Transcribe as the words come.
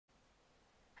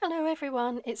Hello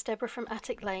everyone, it's Deborah from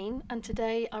Attic Lane, and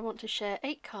today I want to share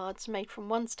 8 cards made from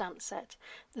one stamp set.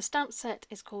 The stamp set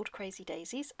is called Crazy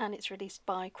Daisies and it's released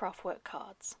by Craftwork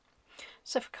cards.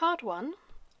 So for card 1,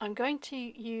 I'm going to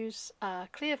use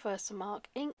clear Versamark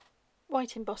ink,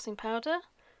 white embossing powder,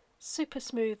 super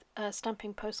smooth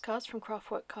stamping postcards from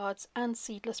Craftwork cards, and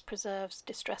Seedless Preserves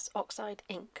Distress Oxide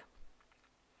ink.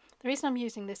 The reason I'm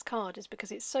using this card is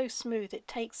because it's so smooth it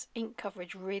takes ink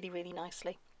coverage really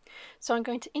nicely. So I'm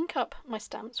going to ink up my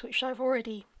stamps, which I've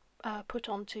already put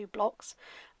onto blocks,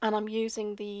 and I'm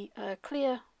using the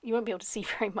clear, you won't be able to see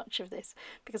very much of this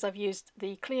because I've used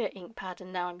the clear ink pad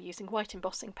and now I'm using white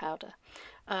embossing powder.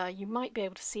 You might be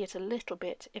able to see it a little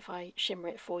bit if I shimmer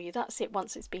it for you. That's it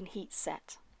once it's been heat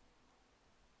set.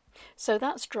 So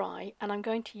that's dry, and I'm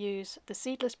going to use the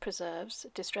Seedless Preserves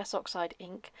Distress Oxide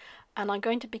ink, and I'm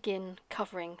going to begin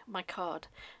covering my card.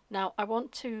 Now I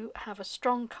want to have a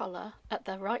strong colour at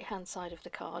the right hand side of the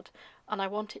card, and I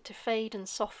want it to fade and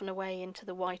soften away into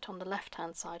the white on the left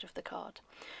hand side of the card.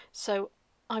 So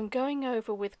I'm going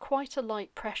over with quite a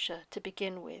light pressure to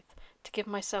begin with, to give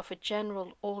myself a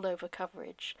general all over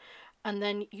coverage, and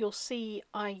then you'll see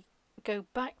I go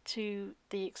back to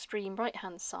the extreme right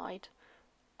hand side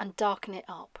and darken it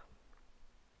up.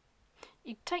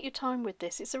 You take your time with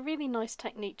this. It's a really nice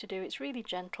technique to do. It's really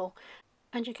gentle,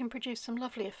 and you can produce some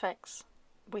lovely effects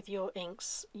with your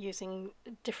inks using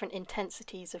different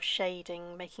intensities of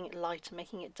shading, making it lighter,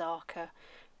 making it darker,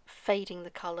 fading the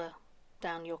colour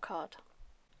down your card.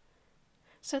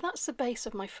 So that's the base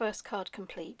of my first card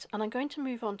complete, and I'm going to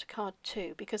move on to card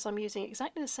 2 because I'm using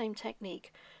exactly the same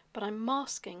technique, but I'm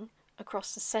masking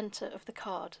across the centre of the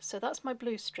card. So that's my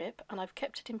blue strip, and I've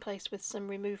kept it in place with some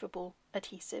removable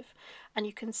adhesive, and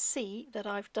you can see that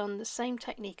I've done the same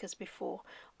technique as before.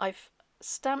 I've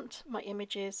stamped my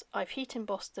images, I've heat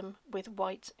embossed them with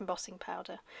white embossing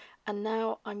powder, and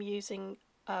now I'm using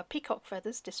Peacock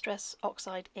Feathers Distress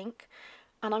Oxide ink,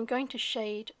 and I'm going to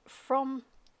shade from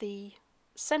the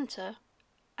centre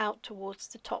out towards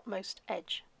the topmost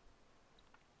edge.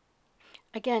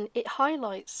 Again, it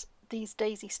highlights these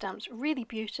daisy stamps really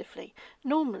beautifully.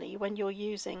 Normally when you're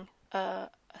using a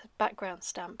background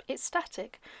stamp it's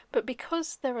static, but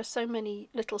because there are so many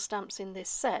little stamps in this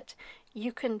set,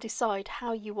 you can decide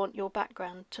how you want your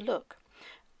background to look.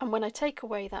 And when I take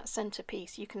away that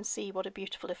centerpiece, you can see what a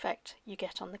beautiful effect you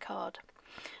get on the card.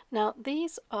 Now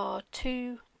these are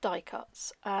 2 die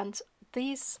cuts, and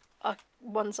these are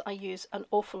ones I use an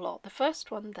awful lot. The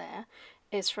first one there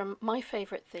is from My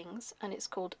Favourite Things and it's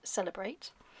called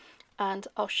Celebrate. And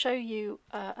I'll show you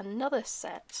another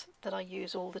set that I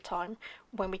use all the time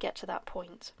when we get to that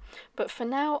point. But for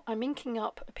now I'm inking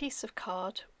up a piece of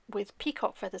card with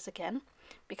peacock feathers again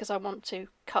because I want to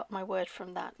cut my word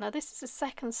from that. Now this is a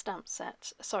second stamp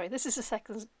set, sorry, this is a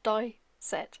second die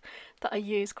set that I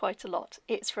use quite a lot.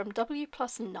 It's from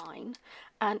W+9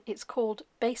 and it's called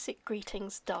Basic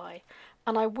Greetings Die,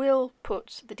 and I will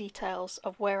put the details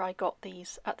of where I got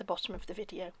these at the bottom of the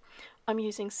video. I'm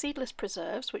using Seedless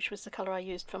Preserves, which was the colour I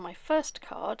used for my first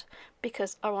card,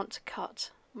 because I want to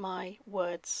cut my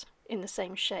words in the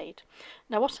same shade.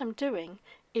 Now what I'm doing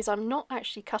is I'm not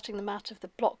actually cutting them out of the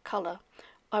block colour.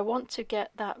 I want to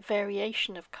get that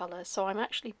variation of colour, so I'm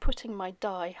actually putting my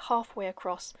die halfway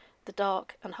across the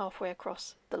dark and halfway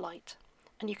across the light,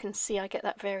 and you can see I get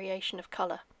that variation of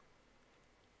colour.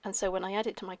 And so when I add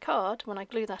it to my card, when I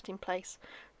glue that in place,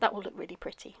 that will look really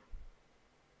pretty.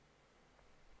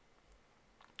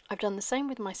 I've done the same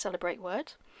with my Celebrate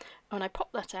word. When I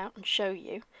pop that out and show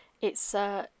you, it's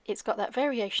got that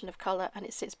variation of colour and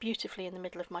it sits beautifully in the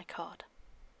middle of my card.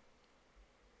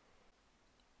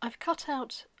 I've cut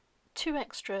out 2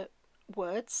 extra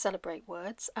words, Celebrate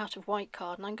words, out of white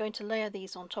card, and I'm going to layer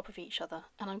these on top of each other,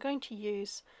 and I'm going to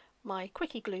use my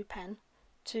Quickie glue pen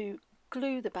to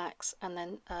glue the backs and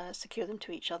then secure them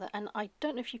to each other. And I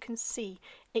don't know if you can see,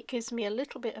 it gives me a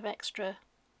little bit of extra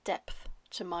depth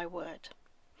to my word,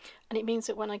 and it means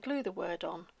that when I glue the word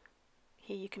on,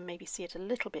 here you can maybe see it a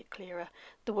little bit clearer,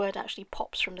 the word actually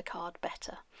pops from the card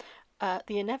better.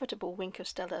 The inevitable wink of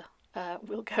Stella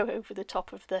will go over the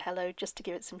top of the hello just to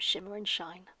give it some shimmer and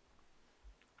shine.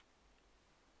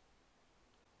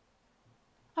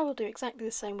 I will do exactly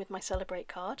the same with my Celebrate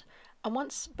card, and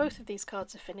once both of these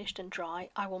cards are finished and dry,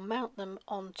 I will mount them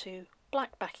onto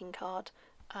black backing card,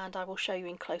 and I will show you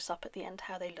in close-up at the end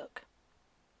how they look.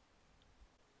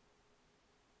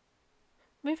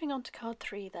 Moving on to card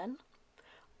 3 then.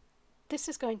 This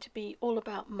is going to be all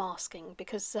about masking,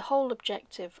 because the whole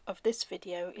objective of this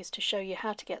video is to show you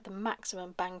how to get the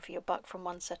maximum bang for your buck from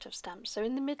one set of stamps. So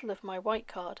in the middle of my white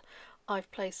card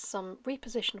I've placed some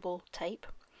repositionable tape,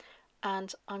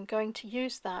 and I'm going to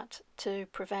use that to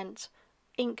prevent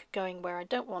ink going where I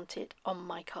don't want it on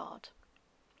my card.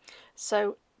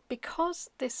 So because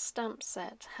this stamp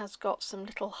set has got some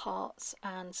little hearts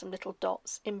and some little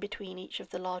dots in between each of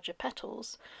the larger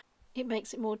petals, it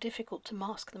makes it more difficult to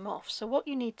mask them off. So what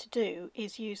you need to do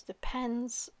is use the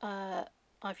pens.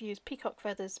 I've used Peacock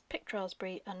Feathers, Picked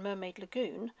Raspberry and Mermaid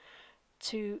Lagoon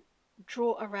to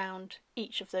draw around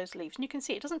each of those leaves. And you can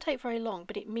see it doesn't take very long,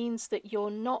 but it means that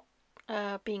you're not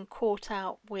being caught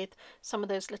out with some of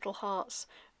those little hearts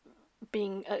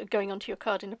being going onto your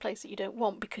card in a place that you don't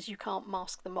want, because you can't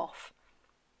mask them off.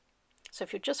 So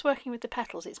if you're just working with the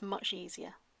petals, it's much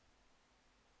easier.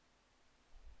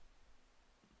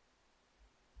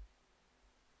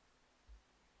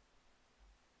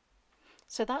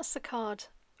 So that's the card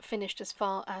finished as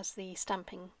far as the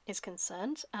stamping is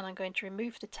concerned, and I'm going to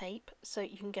remove the tape so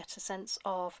you can get a sense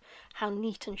of how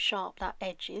neat and sharp that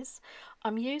edge is.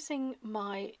 I'm using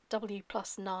my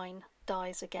W+9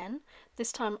 dies again.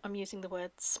 This time I'm using the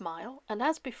word smile, and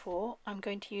as before I'm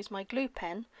going to use my glue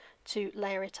pen to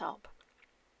layer it up.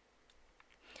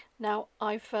 Now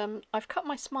I've cut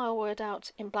my smile word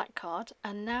out in black card,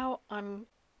 and now I'm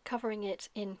covering it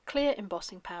in clear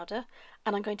embossing powder,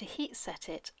 and I'm going to heat set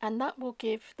it, and that will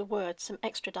give the word some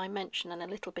extra dimension and a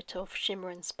little bit of shimmer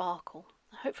and sparkle.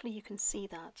 Hopefully you can see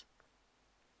that.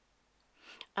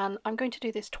 And I'm going to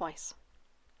do this twice.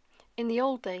 In the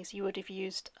old days you would have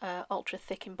used ultra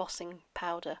thick embossing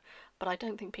powder, but I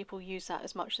don't think people use that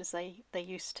as much as they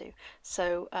used to.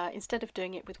 So instead of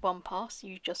doing it with one pass,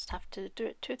 you just have to do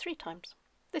it 2 or 3 times.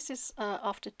 This is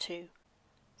after 2.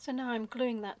 So now I'm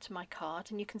gluing that to my card,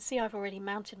 and you can see I've already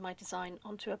mounted my design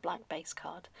onto a black base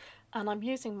card, and I'm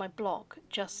using my block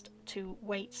just to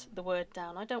weight the word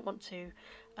down. I don't want to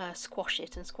squash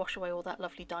it and squash away all that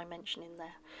lovely dimension in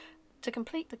there. To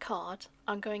complete the card,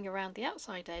 I'm going around the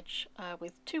outside edge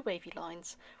with 2 wavy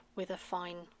lines with a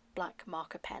fine black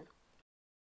marker pen.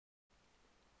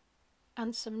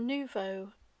 And some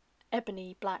Nouveau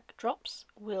ebony black drops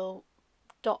will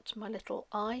dot my little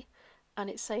eye, and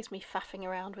it saves me faffing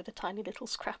around with a tiny little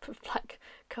scrap of black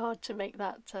card to make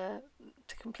that to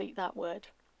complete that word.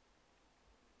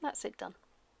 That's it done.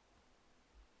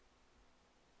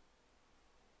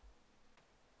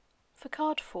 For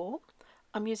card 4,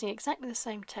 I'm using exactly the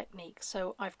same technique.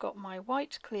 So I've got my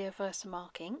white clear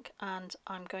Versamark ink, and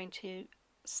I'm going to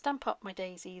stamp up my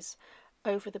daisies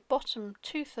over the bottom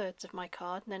 2/3 of my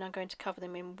card, and then I'm going to cover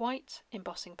them in white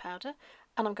embossing powder,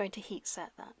 and I'm going to heat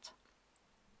set that.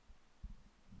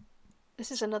 This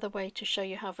is another way to show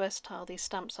you how versatile these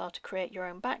stamps are to create your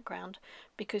own background,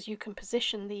 because you can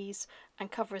position these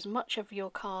and cover as much of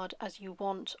your card as you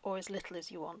want or as little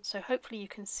as you want. So hopefully you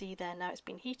can see there, now it's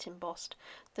been heat embossed,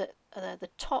 that the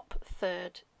top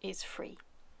third is free.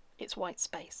 It's white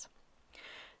space.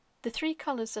 The 3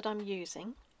 colours that I'm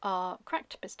using are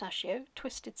Cracked Pistachio,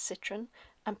 Twisted Citron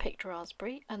and Picked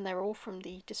Raspberry, and they're all from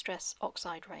the Distress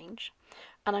Oxide range.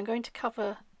 And I'm going to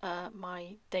cover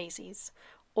my daisies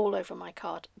all over my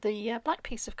card. The black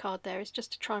piece of card there is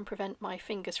just to try and prevent my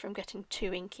fingers from getting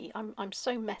too inky. I'm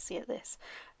so messy at this,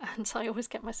 and I always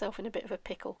get myself in a bit of a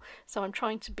pickle, so I'm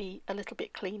trying to be a little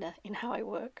bit cleaner in how I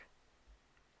work.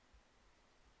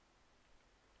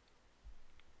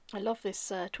 I love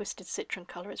this Twisted Citron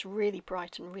colour. It's really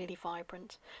bright and really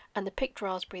vibrant, and the Picked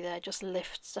Raspberry there just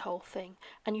lifts the whole thing,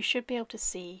 and you should be able to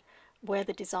see where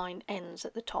the design ends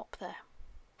at the top there.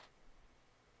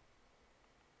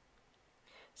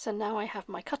 So now I have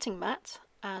my cutting mat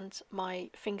and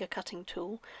my finger cutting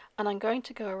tool, and I'm going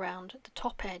to go around the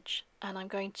top edge, and I'm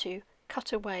going to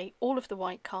cut away all of the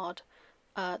white card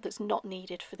that's not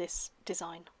needed for this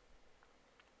design.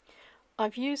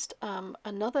 I've used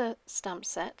another stamp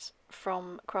set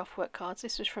from Craftwork cards.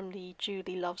 This was from the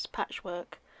Julie Loves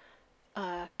Patchwork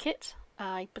kit.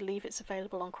 I believe it's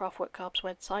available on Craftwork Cards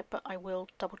website, but I will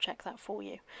double check that for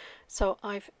you. So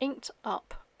I've inked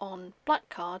up on black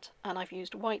card, and I've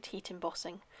used white heat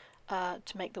embossing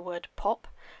to make the word pop,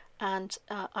 and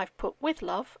I've put with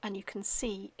love, and you can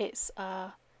see it's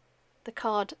the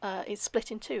card is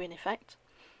split in 2 in effect.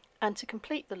 And to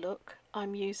complete the look,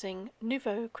 I'm using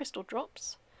Nouveau crystal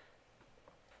drops.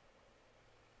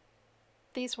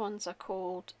 These ones are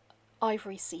called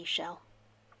Ivory Seashell,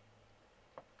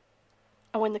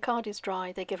 and when the card is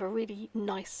dry they give a really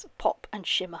nice pop and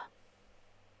shimmer.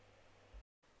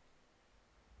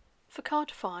 For card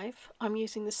 5, I'm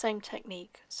using the same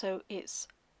technique, so it's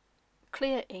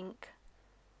clear ink,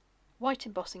 white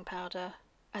embossing powder,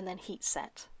 and then heat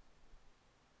set.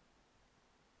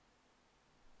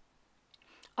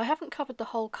 I haven't covered the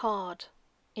whole card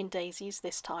in daisies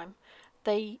this time.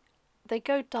 They they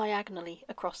go diagonally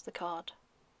across the card.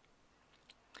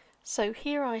 So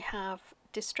here I have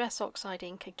Distress Oxide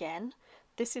ink again.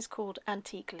 This is called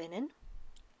Antique Linen,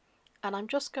 and I'm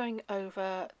just going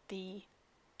over the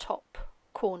top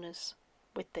corners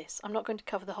with this. I'm not going to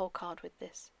cover the whole card with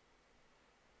this.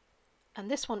 And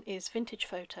this one is Vintage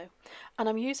Photo, and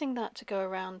I'm using that to go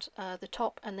around the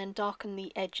top and then darken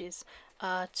the edges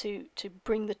to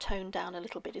bring the tone down a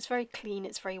little bit. It's very clean,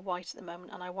 it's very white at the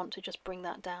moment, and I want to just bring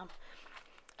that down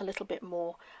a little bit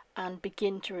more and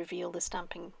begin to reveal the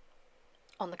stamping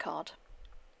on the card.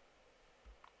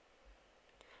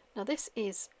 Now this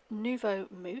is Nouveau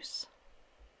Mousse.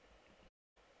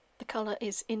 The colour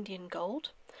is Indian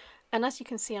Gold, and as you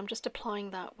can see I'm just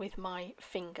applying that with my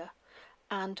finger,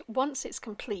 and once it's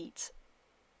complete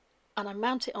and I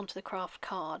mount it onto the craft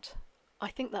card, I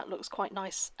think that looks quite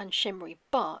nice and shimmery,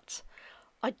 but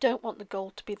I don't want the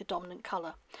gold to be the dominant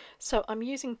colour, so I'm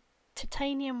using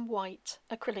titanium white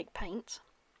acrylic paint,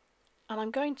 and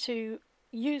I'm going to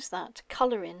use that to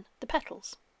colour in the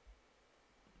petals.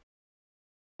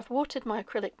 I've watered my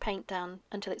acrylic paint down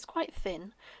until it's quite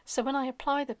thin, so when I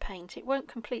apply the paint it won't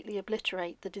completely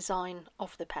obliterate the design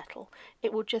of the petal,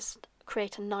 it will just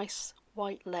create a nice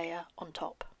white layer on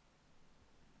top.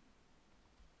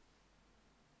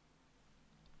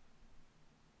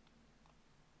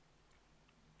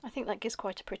 I think that gives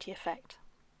quite a pretty effect.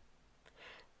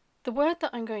 The word that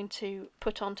I'm going to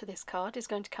put onto this card is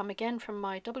going to come again from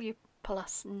my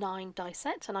W+9 die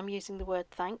set, and I'm using the word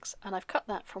thanks, and I've cut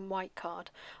that from white card.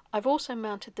 I've also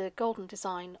mounted the golden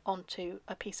design onto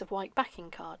a piece of white backing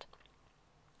card.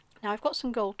 Now I've got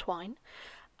some gold twine,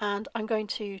 and I'm going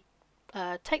to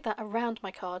take that around my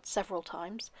card several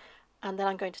times, and then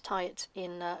I'm going to tie it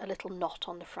in a little knot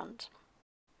on the front.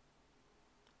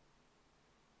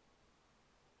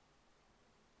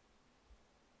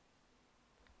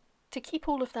 To keep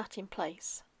all of that in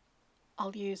place,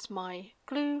 I'll use my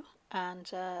glue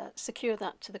and secure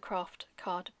that to the craft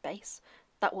card base.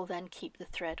 That will then keep the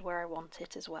thread where I want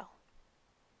it as well.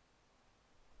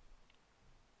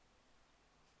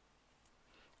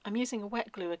 I'm using a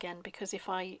wet glue again because if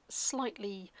I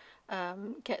slightly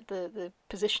get the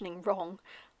positioning wrong,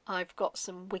 I've got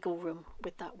some wiggle room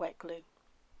with that wet glue.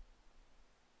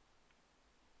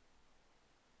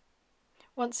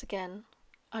 Once again,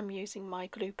 I'm using my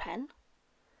glue pen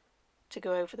to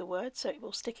go over the word so it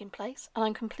will stick in place, and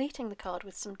I'm completing the card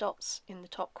with some dots in the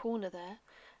top corner there,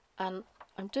 and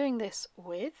I'm doing this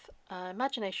with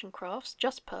Imagination Crafts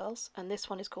Just Pearls, and this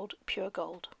one is called Pure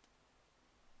Gold.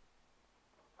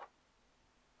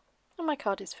 And my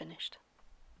card is finished.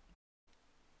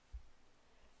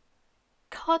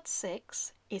 Card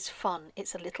 6 is fun,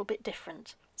 it's a little bit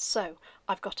different. So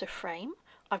I've got a frame,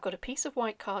 I've got a piece of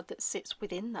white card that sits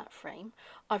within that frame,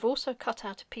 I've also cut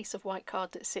out a piece of white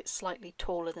card that sits slightly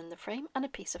taller than the frame, and a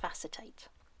piece of acetate.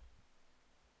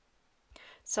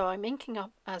 So I'm inking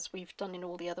up, as we've done in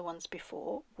all the other ones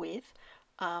before, with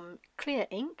clear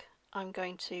ink. I'm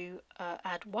going to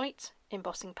add white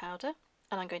embossing powder,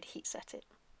 and I'm going to heat set it.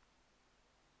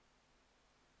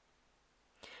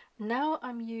 Now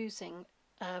I'm using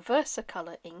a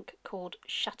Versacolor ink called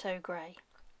Chateau Grey.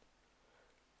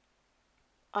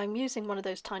 I'm using one of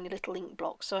those tiny little ink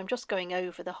blocks, so I'm just going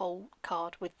over the whole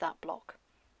card with that block.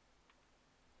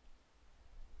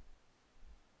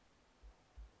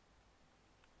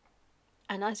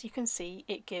 And as you can see,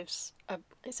 it's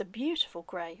a beautiful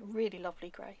grey, really lovely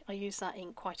grey. I use that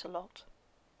ink quite a lot.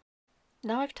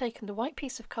 Now I've taken the white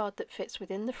piece of card that fits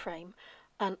within the frame,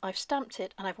 and I've stamped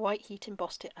it and I've white heat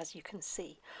embossed it, as you can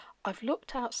see. I've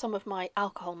looked out some of my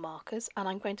alcohol markers and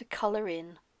I'm going to colour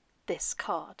in this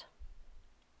card.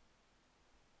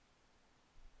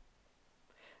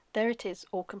 There it is,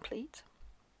 all complete.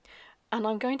 And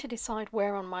I'm going to decide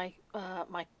where on my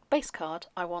base card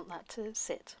I want that to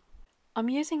sit. I'm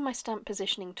using my stamp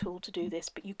positioning tool to do this,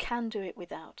 but you can do it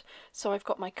without. So I've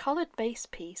got my coloured base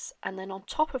piece, and then on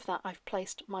top of that I've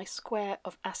placed my square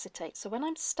of acetate. So when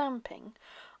I'm stamping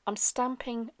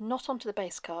not onto the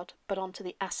base card, but onto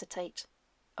the acetate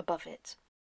above it.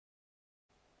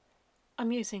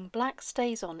 I'm using black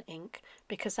StazOn ink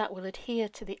because that will adhere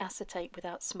to the acetate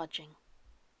without smudging.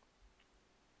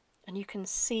 And you can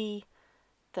see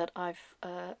that I've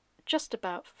just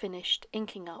about finished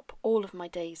inking up all of my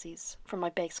daisies from my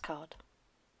base card.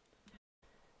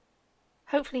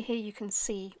 Hopefully here you can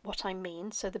see what I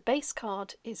mean. So the base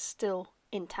card is still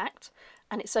intact,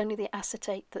 and it's only the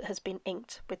acetate that has been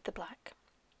inked with the black.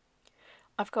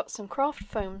 I've got some craft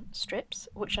foam strips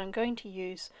which I'm going to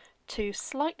use to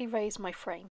slightly raise my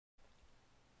frame.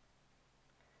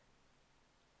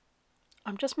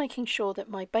 I'm just making sure that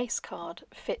my base card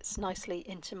fits nicely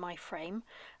into my frame,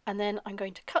 and then I'm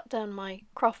going to cut down my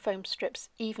craft foam strips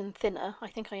even thinner. I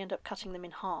think I end up cutting them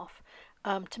in half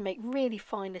to make really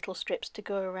fine little strips to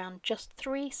go around just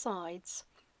 3 sides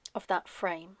of that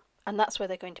frame, and that's where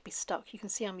they're going to be stuck. You can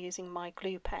see I'm using my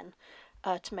glue pen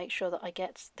to make sure that I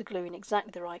get the glue in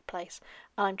exactly the right place.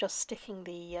 I'm just sticking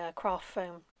the craft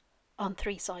foam on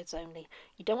 3 sides only.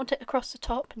 You don't want it across the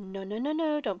top. No, no, no,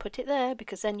 no, don't put it there,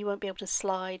 because then you won't be able to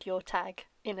slide your tag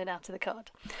in and out of the card.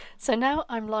 So now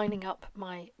I'm lining up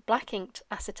my black inked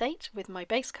acetate with my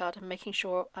base card and making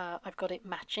sure I've got it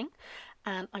matching,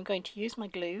 and I'm going to use my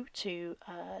glue to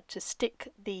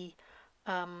stick the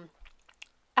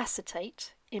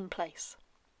acetate in place.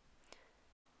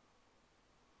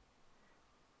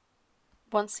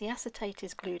 Once the acetate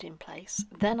is glued in place,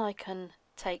 then I can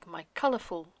take my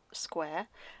colourful square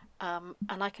and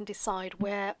I can decide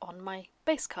where on my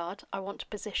base card I want to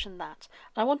position that.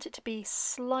 I want it to be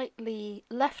slightly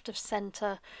left of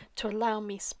centre to allow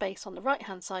me space on the right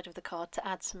hand side of the card to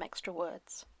add some extra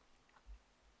words.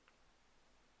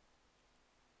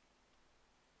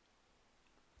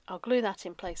 I'll glue that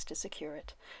in place to secure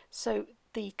it. So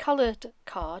the coloured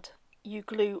card you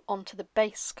glue onto the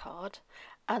base card,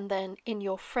 and then in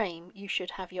your frame you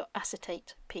should have your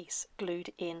acetate piece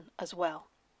glued in as well.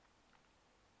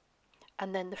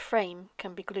 And then the frame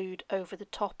can be glued over the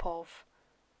top of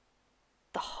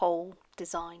the whole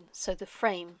design, so the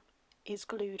frame is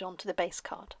glued onto the base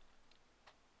card.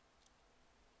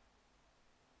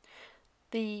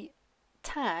 The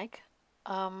tag,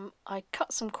 I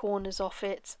cut some corners off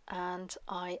it and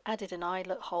I added an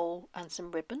eyelet hole and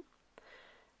some ribbon,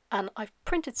 and I've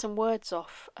printed some words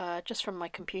off just from my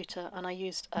computer, and I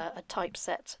used a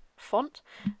typeset font,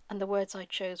 and the words I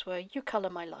chose were "You colour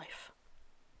my life."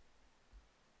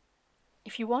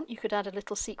 If you want, you could add a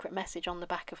little secret message on the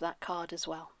back of that card as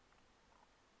well.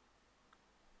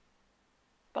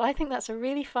 But I think that's a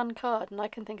really fun card, and I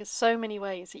can think of so many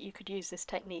ways that you could use this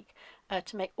technique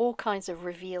to make all kinds of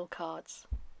reveal cards.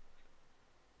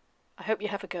 I hope you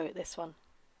have a go at this one.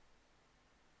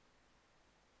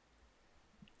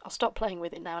 I'll stop playing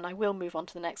with it now and I will move on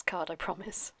to the next card, I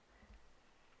promise.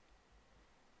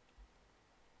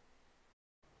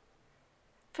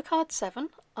 For card 7,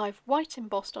 I've white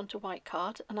embossed onto white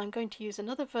card, and I'm going to use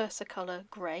another Versacolour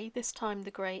grey. This time the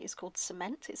grey is called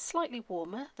Cement. It's slightly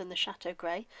warmer than the Chateau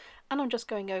Grey, and I'm just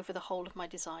going over the whole of my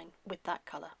design with that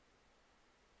colour.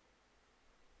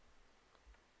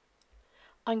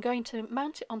 I'm going to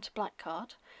mount it onto black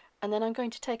card, and then I'm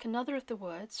going to take another of the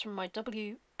words from my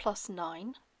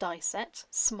W+9 die set,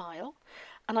 Smile,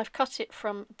 and I've cut it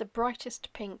from the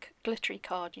brightest pink glittery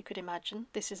card you could imagine.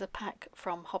 This is a pack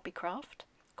from Hobbycraft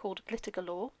called Glitter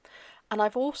Galore, and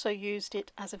I've also used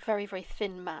it as a very, very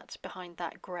thin mat behind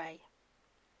that grey.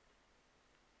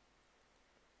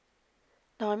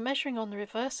 Now I'm measuring on the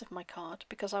reverse of my card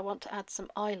because I want to add some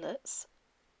eyelets,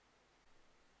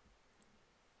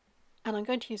 and I'm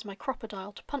going to use my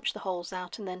crocodile to punch the holes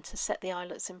out and then to set the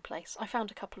eyelets in place. I found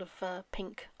a couple of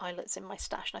pink eyelets in my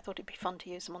stash and I thought it'd be fun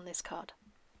to use them on this card.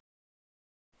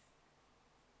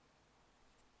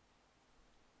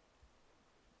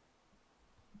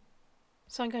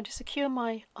 So I'm going to secure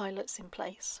my eyelets in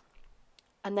place,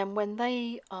 and then when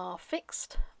they are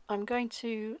fixed I'm going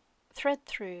to thread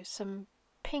through some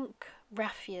pink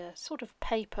raffia, sort of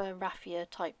paper raffia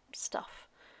type stuff.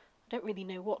 I don't really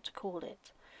know what to call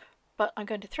it, but I'm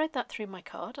going to thread that through my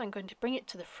card. I'm going to bring it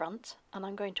to the front and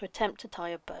I'm going to attempt to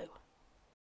tie a bow.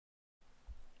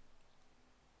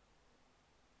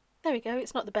 There we go.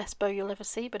 It's not the best bow you'll ever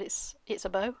see, but it's a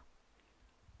bow.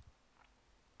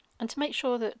 And to make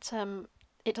sure that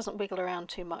it doesn't wiggle around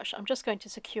too much, I'm just going to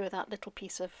secure that little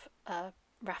piece of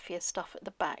raffia stuff at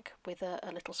the back with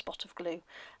a little spot of glue,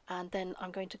 and then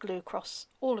I'm going to glue across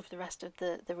all of the rest of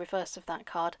the reverse of that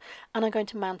card, and I'm going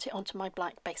to mount it onto my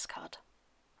black base card.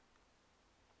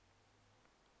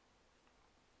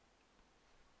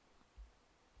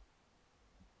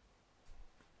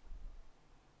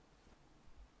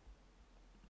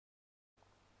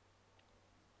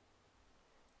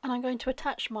 And I'm going to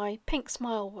attach my pink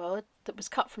smile word that was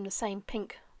cut from the same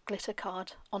pink glitter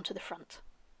card onto the front.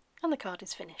 And the card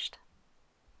is finished.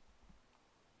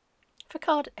 For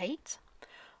card 8,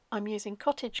 I'm using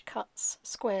Cottage Cuts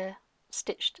square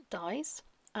stitched dies,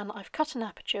 and I've cut an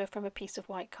aperture from a piece of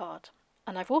white card.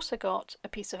 And I've also got a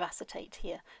piece of acetate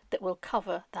here that will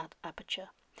cover that aperture.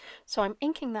 So I'm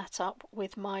inking that up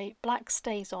with my black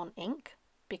Stays On ink,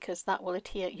 because that will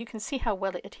adhere. You can see how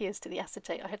well it adheres to the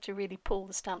acetate. I had to really pull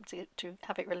the stamp to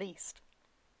have it released.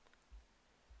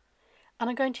 And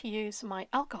I'm going to use my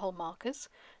alcohol markers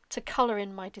to colour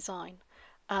in my design.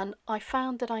 and I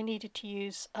found that I needed to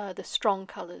use the strong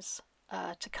colours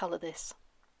to colour this.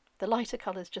 The lighter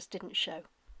colours just didn't show.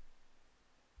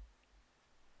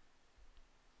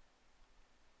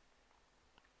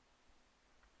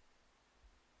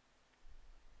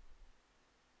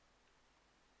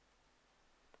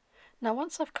 Now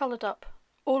once I've coloured up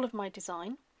all of my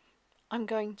design, I'm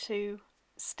going to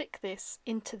stick this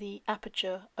into the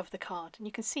aperture of the card, and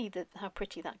you can see how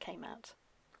pretty that came out.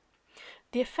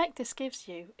 The effect this gives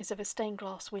you is of a stained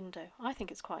glass window. I think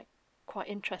it's quite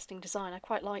interesting design. I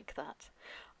quite like that.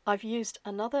 I've used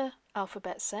another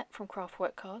alphabet set from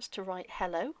Craftwork cards to write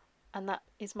hello, and that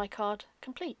is my card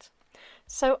complete.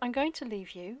 So I'm going to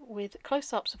leave you with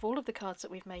close-ups of all of the cards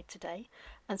that we've made today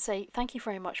and say thank you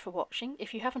very much for watching.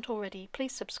 If you haven't already,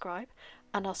 please subscribe,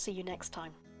 and I'll see you next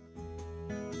time.